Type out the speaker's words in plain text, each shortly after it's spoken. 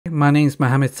my name's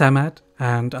Mohammad Samad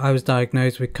and I was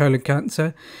diagnosed with colon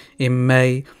cancer in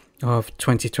May of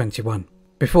 2021.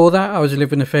 Before that I was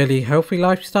living a fairly healthy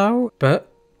lifestyle,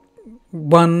 but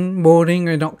one morning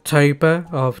in October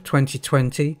of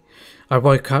 2020 I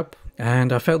woke up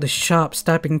and I felt this sharp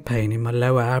stabbing pain in my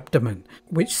lower abdomen,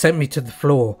 which sent me to the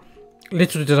floor.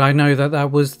 Little did I know that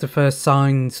that was the first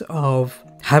signs of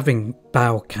having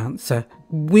bowel cancer.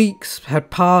 Weeks had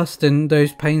passed and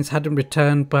those pains hadn't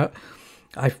returned, but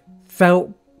I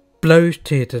felt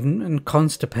bloated and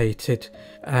constipated,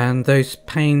 and those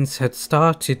pains had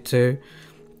started to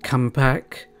come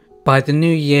back. By the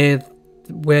new year,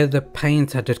 where the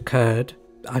pains had occurred,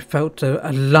 I felt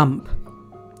a lump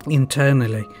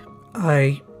internally.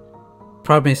 I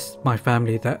promised my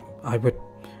family that I would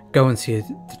go and see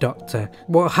the doctor.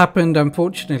 What happened,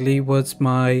 unfortunately, was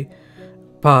my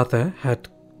father had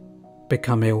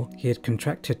become ill. He had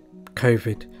contracted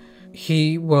COVID.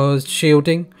 He was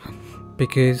shielding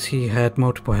because he had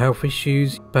multiple health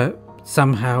issues, but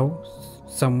somehow,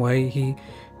 some way, he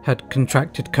had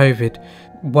contracted COVID.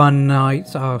 One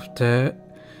night after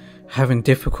having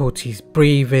difficulties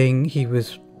breathing, he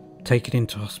was taken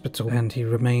into hospital and he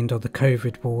remained on the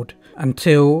COVID ward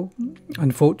until,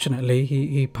 unfortunately,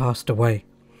 he passed away.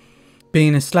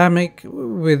 Being Islamic,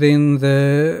 within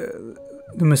the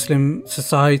Muslim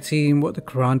society and what the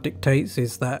Quran dictates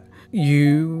is that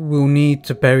you will need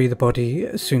to bury the body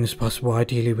as soon as possible,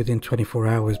 ideally within 24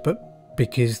 hours, but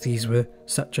because these were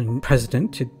such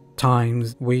unprecedented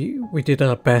times, we did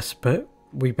our best, but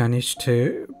we managed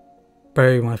to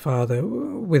bury my father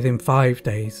within 5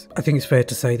 days. I think it's fair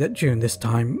to say that during this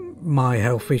time my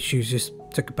health issues just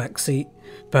took a back seat,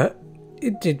 but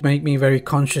it did make me very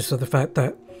conscious of the fact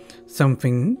that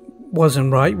something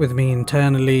wasn't right with me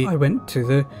internally. I went to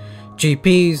the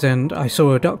GPs and I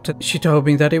saw a doctor. She told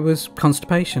me that it was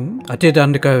constipation. I did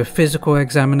undergo a physical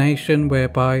examination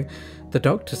whereby the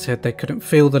doctor said they couldn't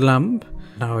feel the lump.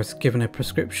 I was given a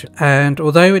prescription, and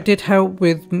although it did help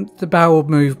with the bowel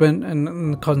movement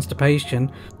and the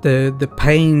constipation, the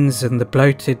pains and the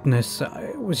bloatedness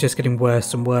was just getting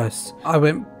worse and worse. I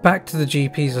went back to the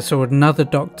GPs. I saw another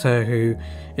doctor who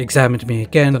examined me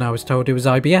again and I was told it was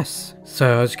IBS.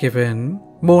 So I was given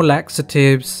more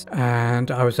laxatives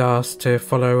and I was asked to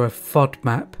follow a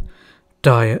FODMAP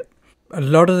diet. A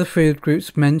lot of the food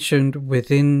groups mentioned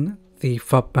within the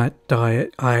FODMAP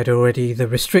diet I had already either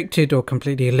restricted or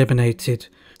completely eliminated.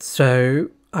 So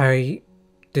I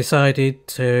decided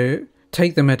to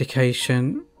take the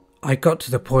medication. I got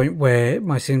to the point where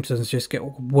my symptoms just get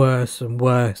worse and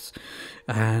worse,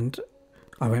 and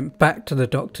I went back to the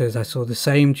doctors. I saw the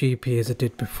same GP as I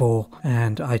did before,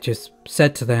 and I just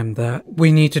said to them that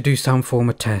we need to do some form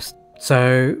of test.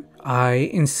 So I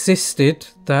insisted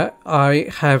that I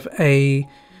have a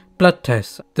blood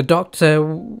test. The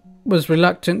doctor was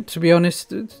reluctant, to be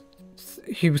honest.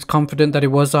 He was confident that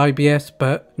it was IBS,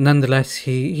 but nonetheless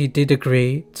he did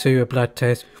agree to a blood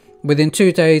test. Within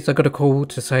 2 days I got a call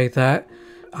to say that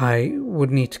I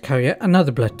would need to carry out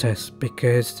another blood test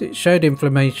because it showed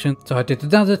inflammation. So I did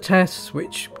another test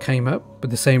which came up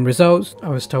with the same results. I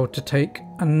was told to take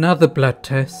another blood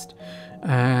test,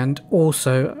 and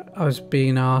also I was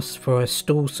being asked for a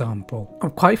stool sample.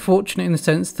 I'm quite fortunate in the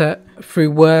sense that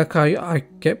through work I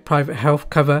get private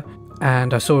health cover,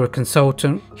 and I saw a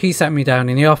consultant. He sat me down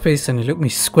in the office and he looked me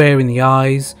square in the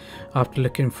eyes after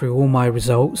looking through all my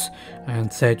results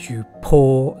and said, "You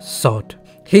poor sod."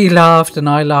 He laughed and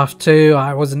I laughed too.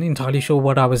 I wasn't entirely sure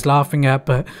what I was laughing at,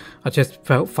 but I just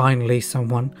felt finally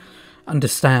someone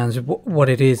understands what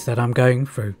it is that I'm going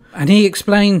through. And he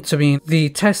explained to me the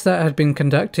tests that had been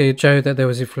conducted showed that there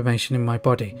was inflammation in my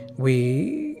body.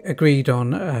 We agreed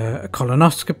on a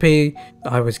colonoscopy.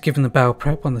 I was given the bowel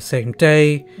prep on the same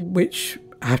day, which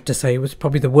I have to say was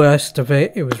probably the worst of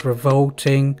it. It was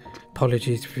revolting.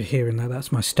 Apologies if you're hearing that,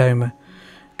 that's my stoma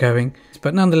going.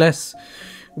 But nonetheless,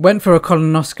 went for a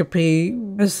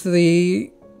colonoscopy. As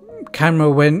the camera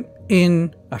went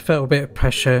in, I felt a bit of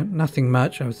pressure, nothing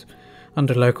much. I was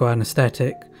under local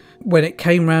anaesthetic. When it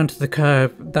came round to the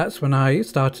curve, that's when I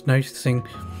started noticing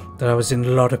that I was in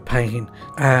a lot of pain,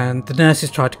 and the nurses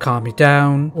tried to calm me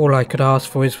down. All I could ask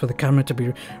for is for the camera to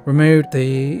be removed.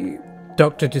 The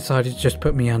doctor decided to just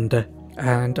put me under,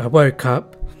 and I woke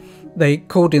up. They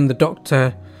called in the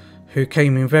doctor, who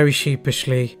came in very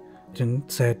sheepishly and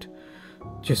said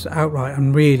just outright,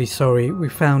 "I'm really sorry, we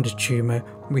found a tumour,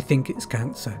 we think it's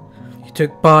cancer." He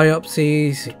took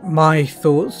biopsies. My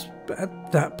thoughts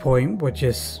at that point were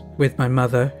just with my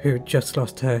mother, who had just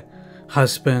lost her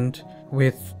husband,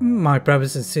 with my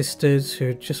brothers and sisters who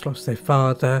had just lost their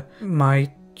father, my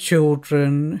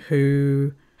children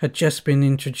who had just been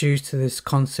introduced to this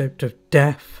concept of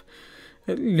death,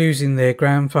 losing their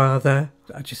grandfather.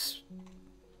 I just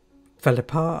fell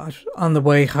apart. On the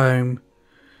way home,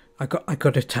 I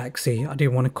got a taxi. I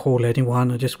didn't want to call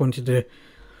anyone. I just wanted to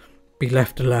be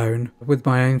left alone with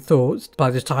my own thoughts.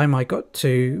 By the time I got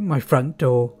to my front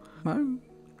door, my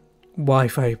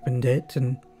wife opened it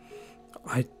and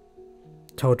I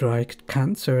told her I had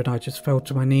cancer, and I just fell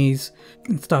to my knees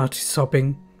and started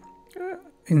sobbing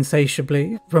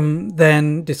insatiably. From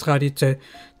then, decided to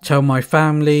tell my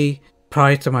family.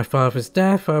 Prior to my father's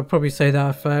death, I'll probably say that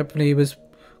our family was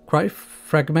quite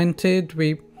fragmented.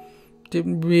 We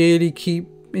didn't really keep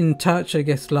in touch. I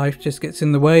guess life just gets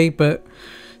in the way, but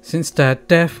since Dad's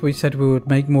death, we said we would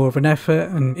make more of an effort,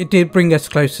 and it did bring us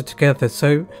closer together.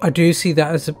 So I do see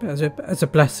that as a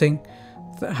blessing,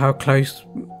 that how close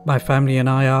my family and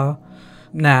I are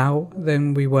now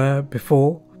than we were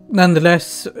before.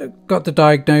 Nonetheless, got the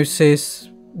diagnosis.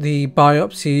 The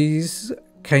biopsies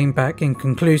came back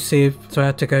inconclusive, so I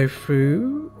had to go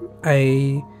through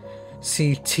a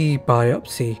CT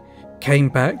biopsy. Came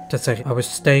back to say I was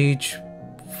stage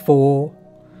 4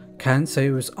 cancer.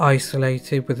 It was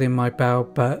isolated within my bowel,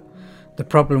 but the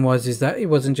problem is that it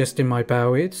wasn't just in my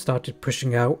bowel. It started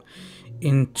pushing out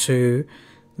into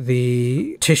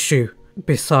the tissue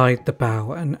beside the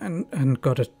bowel and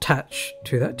got attached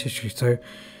to that tissue. So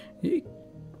it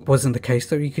wasn't the case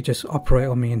that you could just operate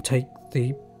on me and take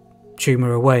the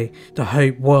tumour away. The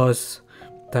hope was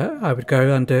that I would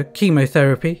go under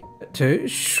chemotherapy to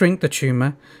shrink the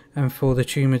tumour and for the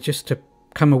tumour just to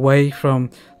come away from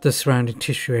the surrounding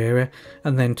tissue area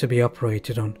and then to be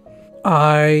operated on.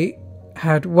 I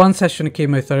had one session of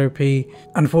chemotherapy.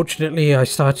 Unfortunately, I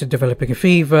started developing a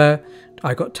fever.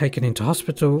 I got taken into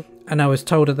hospital and I was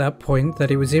told at that point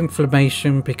that it was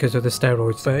inflammation because of the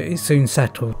steroids, but it soon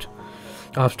settled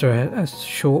after a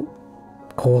short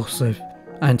course of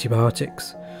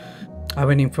antibiotics. I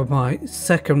went in for my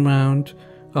second round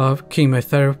of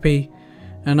chemotherapy,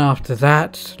 and after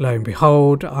that, lo and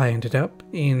behold, I ended up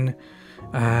in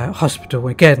hospital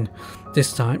again.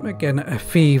 This time, again, a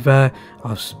fever. I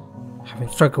was having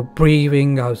trouble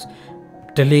breathing. I was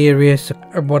delirious.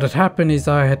 And what had happened is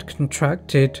I had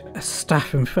contracted a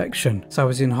staph infection. So I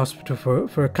was in hospital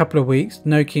for a couple of weeks,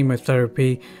 no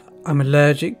chemotherapy. I'm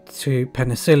allergic to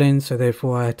penicillin, so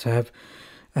therefore I had to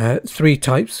have 3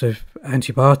 types of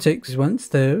antibiotics. Once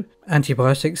the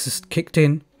antibiotics kicked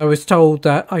in, I was told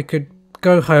that I could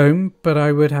go home, but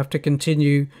I would have to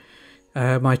continue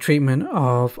my treatment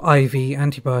of IV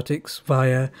antibiotics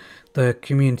via the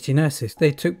community nurses.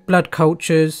 They took blood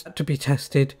cultures to be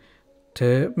tested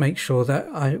to make sure that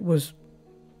I was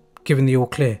given the all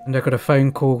clear. And I got a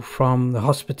phone call from the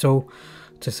hospital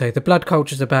to say the blood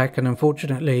cultures are back and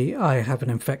unfortunately I have an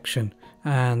infection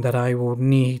and that I will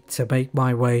need to make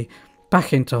my way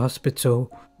back into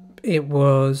hospital. It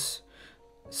was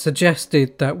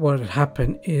suggested that what had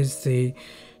happened is the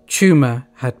tumour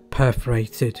had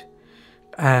perforated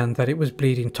and that it was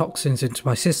bleeding toxins into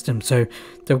my system. So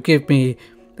they'll give me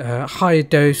a high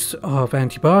dose of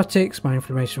antibiotics, my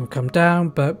inflammation will come down,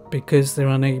 but because they're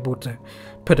unable to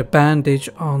put a bandage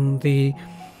on the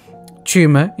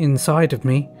tumour inside of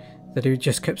me, that it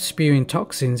just kept spewing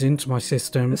toxins into my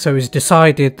system. So it was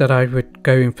decided that I would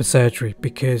go in for surgery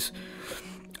because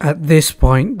at this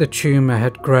point the tumour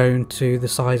had grown to the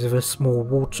size of a small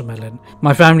watermelon.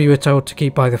 My family were told to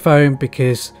keep by the phone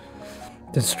because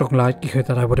there's a strong likelihood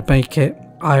that I wouldn't make it.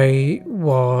 I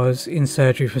was in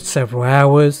surgery for several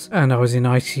hours and I was in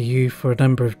ICU for a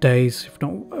number of days, if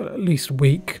not at least a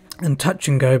week, and touch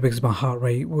and go because my heart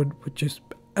rate would just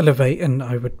elevate and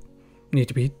I would need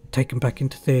to be taken back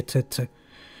into theatre to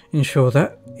ensure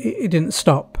that it didn't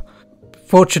stop.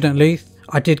 Fortunately,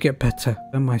 I did get better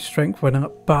and my strength went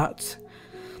up, but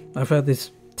I've had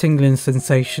this tingling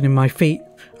sensation in my feet.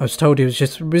 I was told it was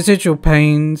just residual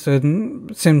pains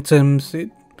and symptoms. It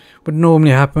would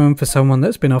normally happen for someone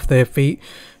that's been off their feet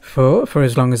for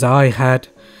as long as I had.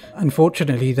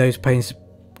 Unfortunately, those pains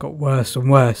got worse and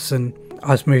worse and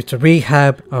I was moved to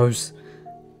rehab. I was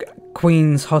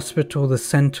Queen's Hospital, the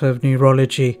Centre of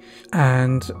Neurology,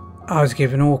 and I was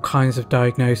given all kinds of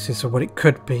diagnosis of what it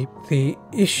could be. The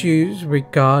issues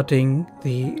regarding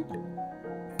the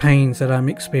pains that I'm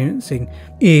experiencing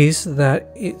is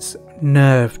that it's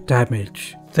nerve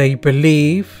damage. They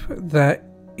believe that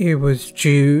it was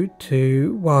due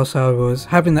to, whilst I was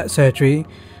having that surgery,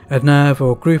 a nerve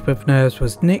or group of nerves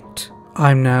was nicked.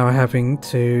 I'm now having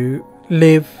to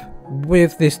live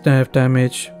with this nerve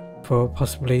damage for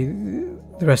possibly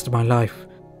the rest of my life.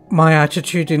 My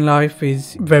attitude in life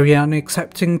is very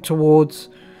unaccepting towards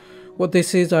what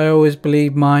this is. I always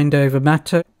believe mind over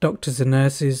matter. Doctors and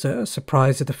nurses are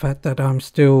surprised at the fact that I'm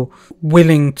still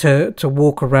willing to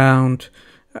walk around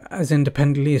as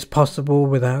independently as possible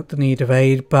without the need of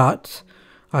aid, but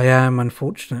I am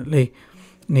unfortunately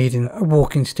needing a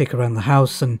walking stick around the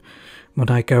house, and when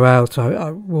I go out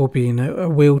I will be in a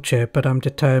wheelchair, but I'm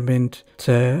determined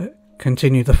to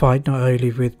continue the fight, not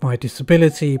only with my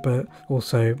disability but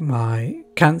also my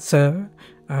cancer.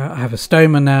 I have a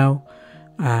stoma now.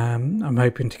 I'm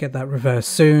hoping to get that reversed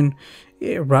soon.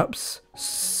 It erupts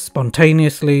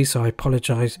spontaneously, so I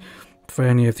apologise for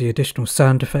any of the additional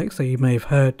sound effects that you may have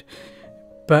heard.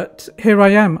 But here I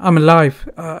am, I'm alive,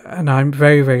 and I'm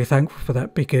very, very thankful for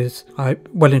that, because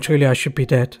well and truly I should be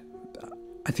dead.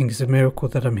 I think it's a miracle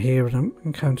that I'm here and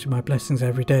I'm counting my blessings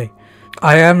every day.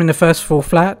 I am in the first floor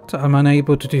flat. I'm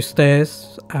unable to do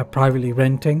stairs, privately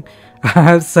renting,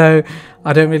 so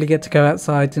I don't really get to go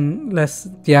outside unless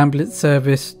the ambulance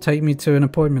service take me to an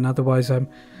appointment. Otherwise I'm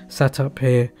sat up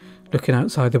here looking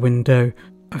outside the window.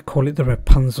 I call it the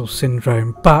Rapunzel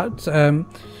syndrome, but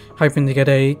hoping to get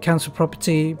a council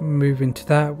property, move into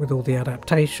that with all the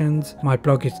adaptations. My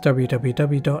blog is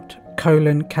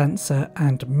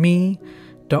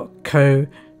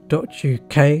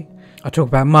www.coloncancerandme.co.uk. I talk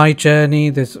about my journey.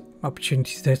 There's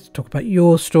opportunities there to talk about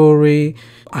your story.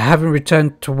 I haven't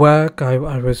returned to work. I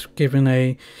was given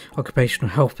a occupational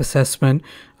health assessment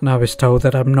and I was told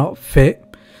that I'm not fit.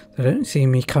 They don't see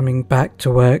me coming back to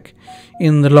work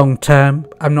in the long term.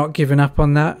 I'm not giving up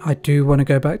on that. I do want to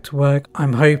go back to work.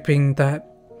 I'm hoping that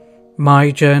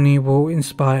my journey will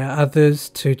inspire others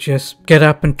to just get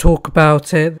up and talk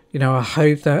about it. You know, I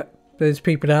hope that there's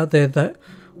people out there that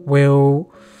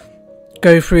will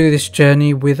go through this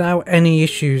journey without any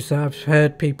issues. I've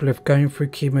heard people have gone through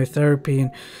chemotherapy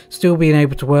and still being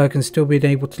able to work and still being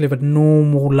able to live a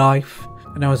normal life.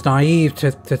 And I was naive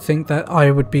to think that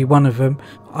I would be one of them.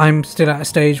 I'm still at a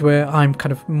stage where I'm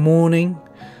kind of mourning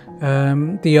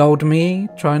the old me,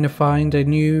 trying to find a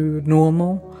new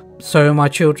normal. So are my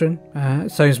children,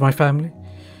 so is my family.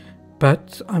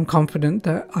 But I'm confident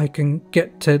that I can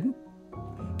get to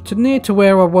near to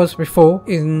where I was before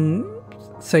in,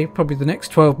 say, probably the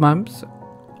next 12 months.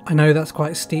 I know that's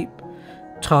quite a steep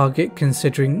target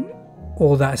considering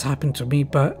all that has happened to me,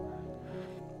 but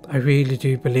I really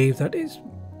do believe that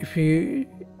if you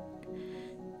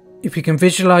can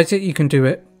visualize it, you can do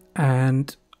it,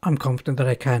 and I'm confident that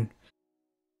I can.